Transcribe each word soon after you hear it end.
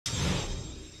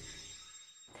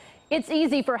It's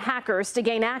easy for hackers to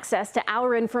gain access to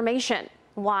our information.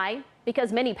 Why?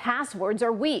 Because many passwords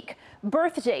are weak.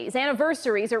 Birthdays,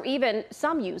 anniversaries, or even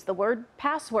some use the word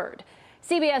password.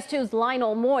 CBS 2's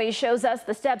Lionel Moise shows us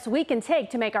the steps we can take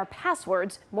to make our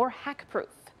passwords more hack-proof.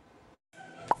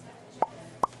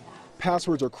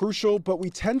 Passwords are crucial, but we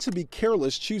tend to be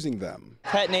careless choosing them.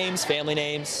 Pet names, family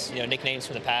names, nicknames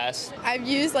from the past. I've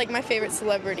used like my favorite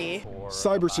celebrity.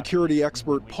 Cybersecurity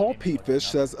expert Paul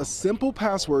Peatfish says a simple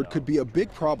password could be a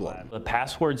big problem. The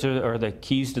passwords are the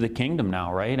keys to the kingdom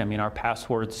now, right? I mean, our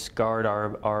passwords guard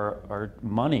our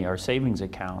money, our savings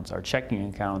accounts, our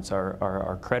checking accounts,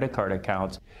 our credit card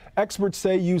accounts. Experts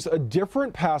say use a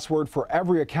different password for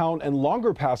every account, and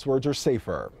longer passwords are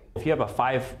safer. If you have a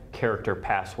 5-character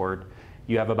password,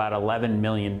 you have about 11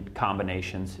 million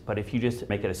combinations. But if you just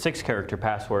make it a 6-character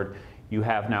password, you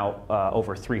have now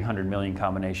over 300 million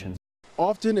combinations.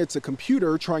 Often it's a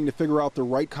computer trying to figure out the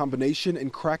right combination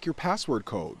and crack your password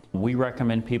code. We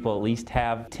recommend people at least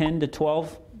have 10 to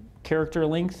 12 character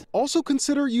length. Also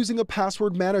consider using a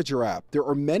password manager app. There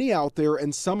are many out there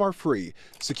and some are free.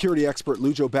 Security expert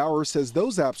Lujo Bauer says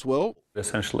those apps will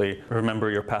essentially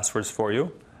remember your passwords for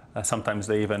you. Sometimes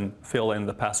they even fill in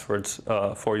the passwords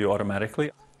for you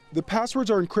automatically. The passwords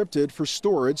are encrypted for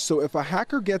storage, so if a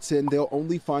hacker gets in, they'll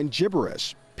only find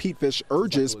gibberish. Peatfish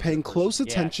urges paying close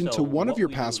attention to one of your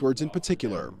passwords in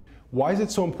particular. Why is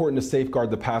it so important to safeguard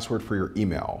the password for your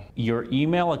email? Your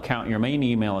email account, your main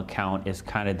email account, is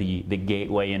kind of the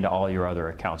gateway into all your other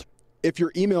accounts. If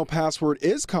your email password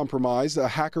is compromised, a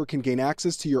hacker can gain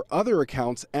access to your other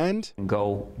accounts and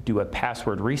go do a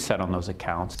password reset on those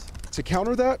accounts. To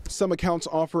counter that, some accounts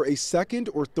offer a second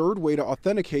or third way to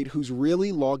authenticate who's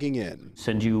really logging in.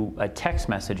 Send you a text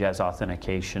message as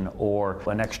authentication or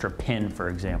an extra PIN, for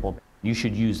example. You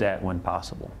should use that when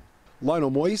possible.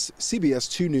 Lionel Moise, CBS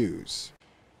 2 News.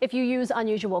 If you use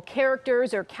unusual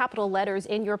characters or capital letters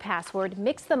in your password,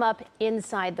 mix them up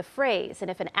inside the phrase. And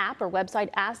if an app or website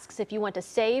asks if you want to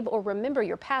save or remember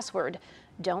your password,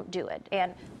 don't do it.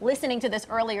 And listening to this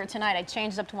earlier tonight, I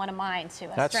changed up to one of mine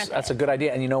to strengthen That's a good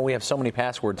idea. And we have so many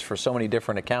passwords for so many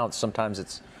different accounts. Sometimes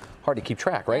it's hard to keep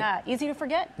track, right? Yeah, easy to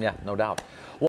forget. Yeah, no doubt.